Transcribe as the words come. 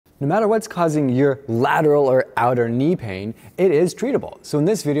No matter what's causing your lateral or outer knee pain, it is treatable. So in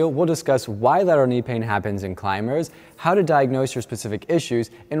this video, we'll discuss why lateral knee pain happens in climbers, how to diagnose your specific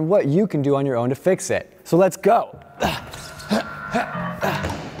issues, and what you can do on your own to fix it. So let's go.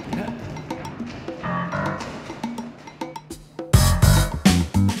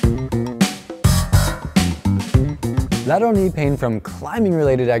 Lateral knee pain from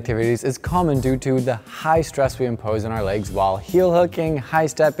climbing-related activities is common due to the high stress we impose on our legs while heel hooking, high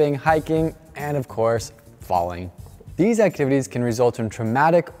stepping, hiking, and of course, falling. These activities can result in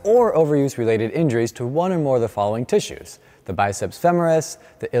traumatic or overuse-related injuries to one or more of the following tissues: the biceps femoris,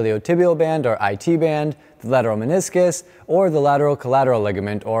 the iliotibial band or IT band, the lateral meniscus, or the lateral collateral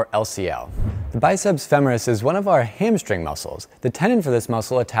ligament or LCL. The biceps femoris is one of our hamstring muscles. The tendon for this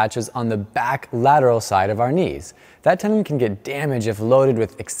muscle attaches on the back lateral side of our knees. That tendon can get damaged if loaded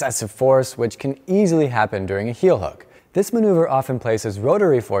with excessive force, which can easily happen during a heel hook. This maneuver often places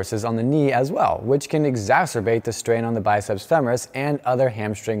rotary forces on the knee as well, which can exacerbate the strain on the biceps femoris and other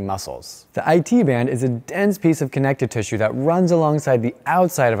hamstring muscles. The IT band is a dense piece of connective tissue that runs alongside the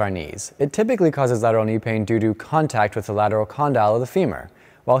outside of our knees. It typically causes lateral knee pain due to contact with the lateral condyle of the femur.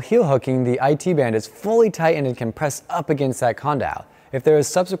 While heel hooking, the IT band is fully tightened and can press up against that condyle. If there is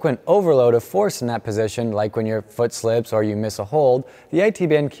subsequent overload of force in that position, like when your foot slips or you miss a hold, the IT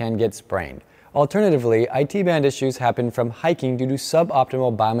band can get sprained. Alternatively, IT band issues happen from hiking due to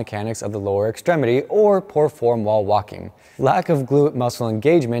suboptimal biomechanics of the lower extremity or poor form while walking. Lack of glute muscle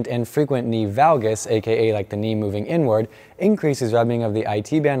engagement and frequent knee valgus, aka like the knee moving inward, increases rubbing of the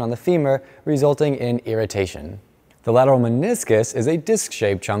IT band on the femur, resulting in irritation. The lateral meniscus is a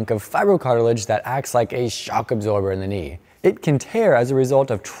disc-shaped chunk of fibrocartilage that acts like a shock absorber in the knee. It can tear as a result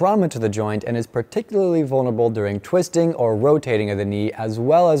of trauma to the joint and is particularly vulnerable during twisting or rotating of the knee, as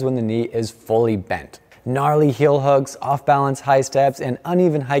well as when the knee is fully bent. Gnarly heel hooks, off-balance high steps, and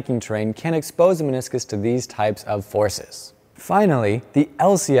uneven hiking terrain can expose the meniscus to these types of forces. Finally, the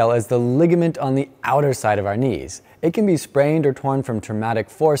LCL is the ligament on the outer side of our knees. It can be sprained or torn from traumatic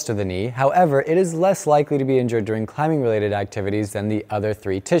force to the knee. However, it is less likely to be injured during climbing-related activities than the other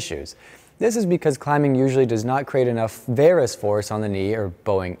three tissues. This is because climbing usually does not create enough Varus force on the knee or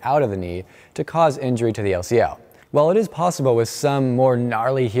bowing out of the knee to cause injury to the LCL. While it is possible with some more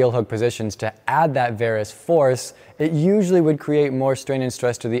gnarly heel hook positions to add that Varus force, it usually would create more strain and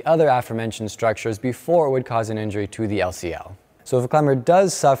stress to the other aforementioned structures before it would cause an injury to the LCL. So if a climber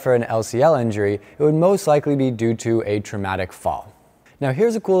does suffer an LCL injury, it would most likely be due to a traumatic fall. Now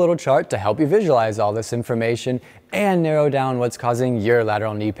here's a cool little chart to help you visualize all this information and narrow down what's causing your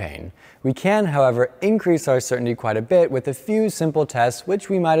lateral knee pain. We can, however, increase our certainty quite a bit with a few simple tests, which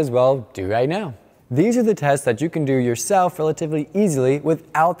we might as well do right now. These are the tests that you can do yourself relatively easily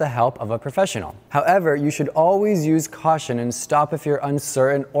without the help of a professional. However, you should always use caution and stop if you're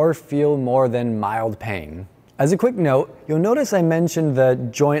uncertain or feel more than mild pain. As a quick note, you'll notice I mentioned the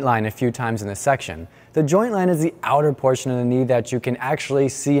joint line a few times in this section. The joint line is the outer portion of the knee that you can actually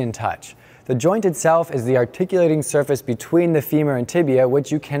see and touch. The joint itself is the articulating surface between the femur and tibia,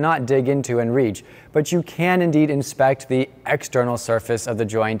 which you cannot dig into and reach, but you can indeed inspect the external surface of the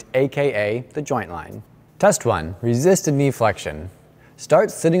joint, aka the joint line. Test 1. Resisted knee flexion.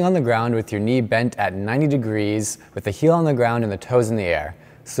 Start sitting on the ground with your knee bent at 90 degrees with the heel on the ground and the toes in the air.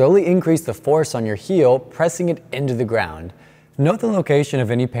 Slowly increase the force on your heel, pressing it into the ground. Note the location of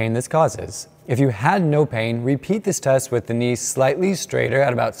any pain this causes. If you had no pain, repeat this test with the knee slightly straighter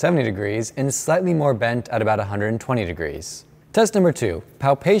at about 70 degrees and slightly more bent at about 120 degrees. Test number 2,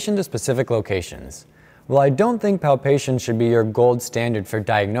 palpation to specific locations. While I don't think palpation should be your gold standard for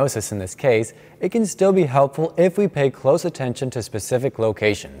diagnosis in this case, it can still be helpful if we pay close attention to specific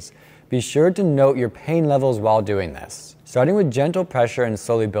locations. Be sure to note your pain levels while doing this. Starting with gentle pressure and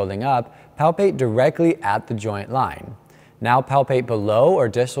slowly building up, palpate directly at the joint line. Now palpate below or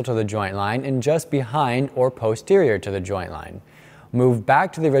distal to the joint line and just behind or posterior to the joint line. Move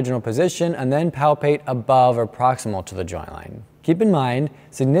back to the original position and then palpate above or proximal to the joint line. Keep in mind,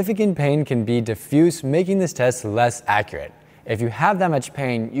 significant pain can be diffuse, making this test less accurate. If you have that much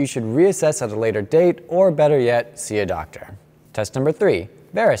pain, you should reassess at a later date or better yet, see a doctor. Test number 3,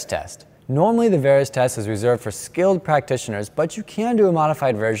 Varus test. Normally the Varus test is reserved for skilled practitioners, but you can do a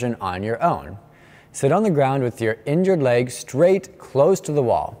modified version on your own. Sit on the ground with your injured leg straight, close to the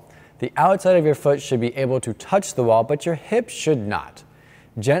wall. The outside of your foot should be able to touch the wall, but your hips should not.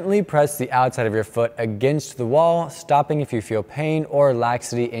 Gently press the outside of your foot against the wall, stopping if you feel pain or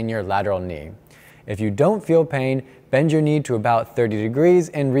laxity in your lateral knee. If you don't feel pain, bend your knee to about 30 degrees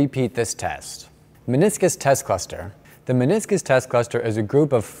and repeat this test. Meniscus test cluster. The meniscus test cluster is a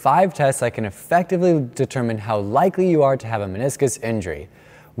group of 5 tests that can effectively determine how likely you are to have a meniscus injury.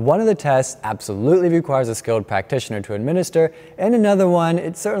 One of the tests absolutely requires a skilled practitioner to administer, and another one,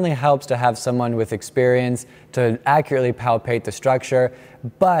 it certainly helps to have someone with experience to accurately palpate the structure,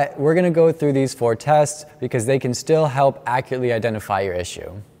 but we're going to go through these 4 tests because they can still help accurately identify your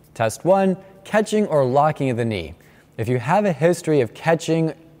issue. Test 1, catching or locking of the knee. If you have a history of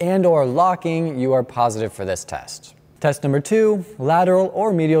catching and or locking, you are positive for this test. Test number 2, lateral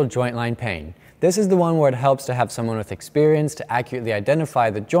or medial joint line pain. This is the one where it helps to have someone with experience to accurately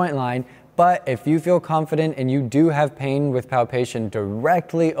identify the joint line, but if you feel confident and you do have pain with palpation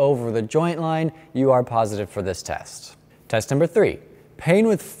directly over the joint line, you are positive for this test. Test number 3, pain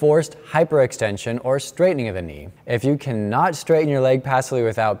with forced hyperextension or straightening of the knee. If you cannot straighten your leg passively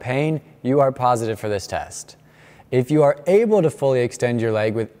without pain, you are positive for this test. If you are able to fully extend your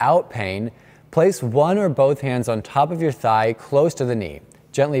leg without pain, place one or both hands on top of your thigh close to the knee.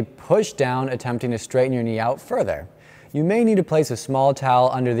 Gently push down, attempting to straighten your knee out further. You may need to place a small towel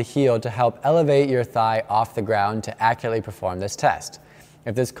under the heel to help elevate your thigh off the ground to accurately perform this test.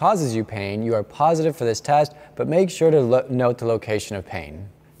 If this causes you pain, you are positive for this test, but make sure to note the location of pain.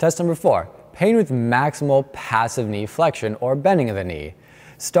 Test number 4, pain with maximal passive knee flexion or bending of the knee.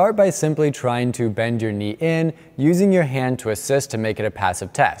 Start by simply trying to bend your knee in, using your hand to assist to make it a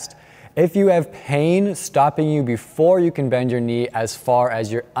passive test. If you have pain stopping you before you can bend your knee as far as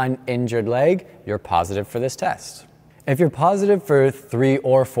your uninjured leg, you're positive for this test. If you're positive for 3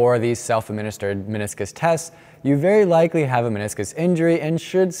 or 4 of these self-administered meniscus tests, you very likely have a meniscus injury and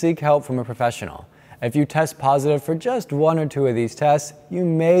should seek help from a professional. If you test positive for just 1 or 2 of these tests, you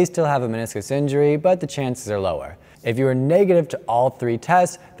may still have a meniscus injury, but the chances are lower. If you are negative to all 3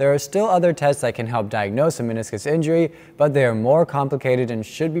 tests, there are still other tests that can help diagnose a meniscus injury, but they are more complicated and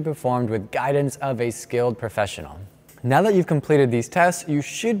should be performed with guidance of a skilled professional. Now that you've completed these tests, you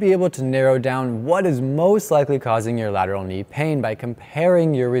should be able to narrow down what is most likely causing your lateral knee pain by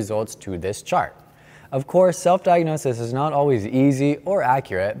comparing your results to this chart. Of course, self-diagnosis is not always easy or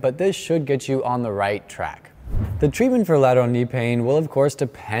accurate, but this should get you on the right track. The treatment for lateral knee pain will of course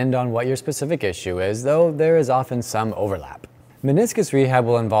depend on what your specific issue is, though there is often some overlap. Meniscus rehab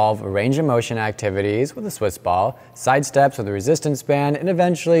will involve range of motion activities with a Swiss ball, side steps with a resistance band, and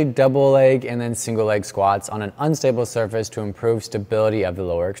eventually double leg and then single leg squats on an unstable surface to improve stability of the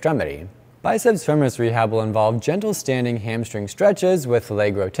lower extremity. Biceps femoris rehab will involve gentle standing hamstring stretches with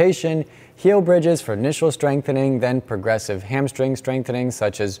leg rotation, heel bridges for initial strengthening, then progressive hamstring strengthening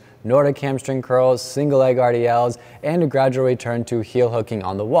such as Nordic hamstring curls, single leg RDLs, and a gradual return to heel hooking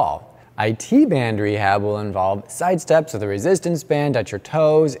on the wall. IT band rehab will involve side steps with a resistance band at your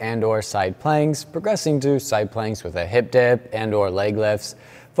toes and or side planks, progressing to side planks with a hip dip and or leg lifts.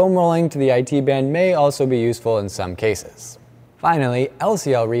 Foam rolling to the IT band may also be useful in some cases. Finally,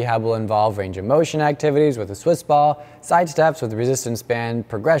 LCL rehab will involve range of motion activities with a Swiss ball, side steps with resistance band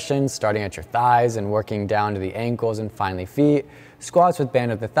progressions starting at your thighs and working down to the ankles and finally feet, squats with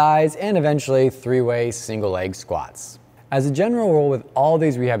band at the thighs, and eventually 3-way single leg squats. As a general rule with all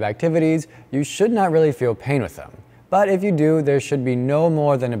these rehab activities, you should not really feel pain with them. But if you do, there should be no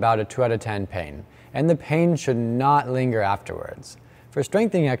more than about a 2 out of 10 pain, and the pain should not linger afterwards. For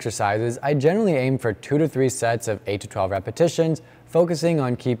strengthening exercises, I generally aim for 2 to 3 sets of 8 to 12 repetitions, focusing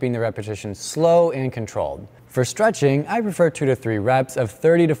on keeping the repetitions slow and controlled. For stretching, I prefer 2 to 3 reps of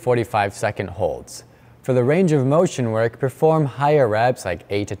 30 to 45 second holds. For the range of motion work, perform higher reps like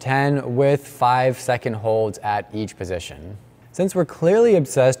 8 to 10 with 5-second holds at each position. Since we're clearly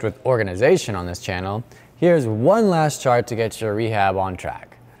obsessed with organization on this channel, here's one last chart to get your rehab on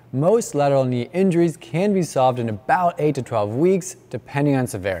track. Most lateral knee injuries can be solved in about 8 to 12 weeks, depending on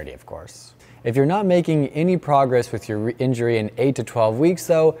severity, of course. If you're not making any progress with your injury in 8 to 12 weeks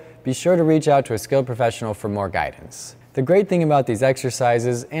though, be sure to reach out to a skilled professional for more guidance. The great thing about these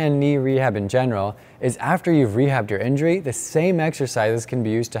exercises and knee rehab in general is after you've rehabbed your injury, the same exercises can be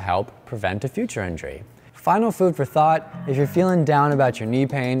used to help prevent a future injury. Final food for thought, if you're feeling down about your knee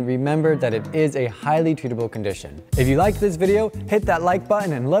pain, remember that it is a highly treatable condition. If you liked this video, hit that like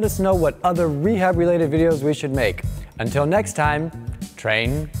button and let us know what other rehab related videos we should make. Until next time,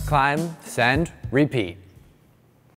 train, climb, send, repeat.